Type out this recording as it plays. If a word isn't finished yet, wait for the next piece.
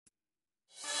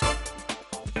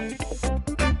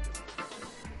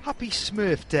Happy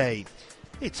Smurfday.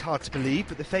 It's hard to believe,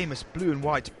 but the famous blue and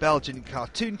white Belgian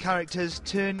cartoon characters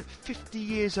turn 50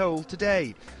 years old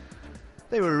today.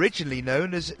 They were originally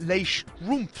known as Les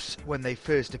Schtroumpfs when they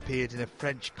first appeared in a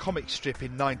French comic strip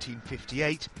in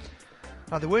 1958.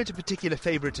 Now, they weren't a particular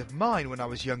favourite of mine when I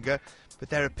was younger, but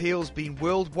their appeal's been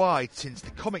worldwide since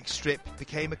the comic strip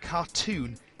became a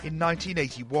cartoon in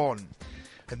 1981.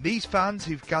 And these fans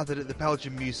who've gathered at the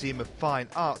Belgian Museum of Fine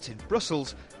Arts in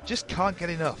Brussels just can't get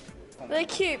enough. They're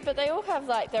cute, but they all have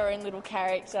like their own little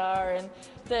character, and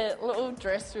they're all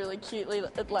dressed really cutely,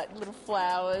 like little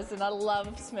flowers. And I love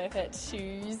Smurfette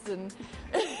shoes, and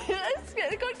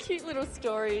they've got cute little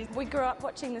stories. We grew up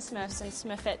watching the Smurfs, and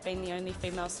Smurfette being the only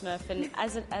female Smurf, and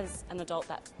as an adult,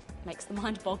 that makes the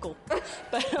mind boggle.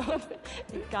 But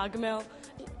Gargamel,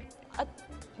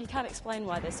 you can't explain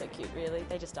why they're so cute. Really,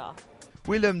 they just are.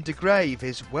 Willem de Grave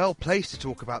is well placed to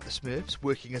talk about the Smurfs,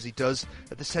 working as he does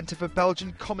at the Centre for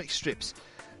Belgian Comic Strips.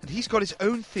 And he's got his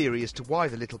own theory as to why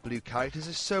the little blue characters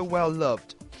are so well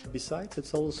loved. Besides,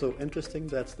 it's also interesting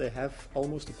that they have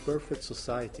almost a perfect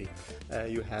society.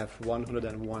 You have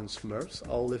 101 Smurfs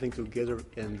all living together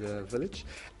in the village,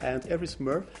 and every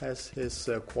Smurf has his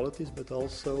qualities but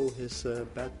also his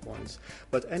bad points.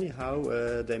 But anyhow,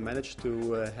 they manage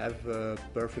to have a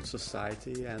perfect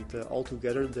society, and all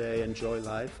together they enjoy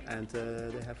life and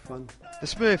they have fun. The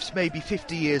Smurfs may be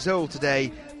 50 years old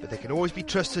today, but they can always be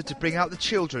trusted to bring out the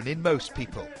children in most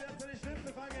people.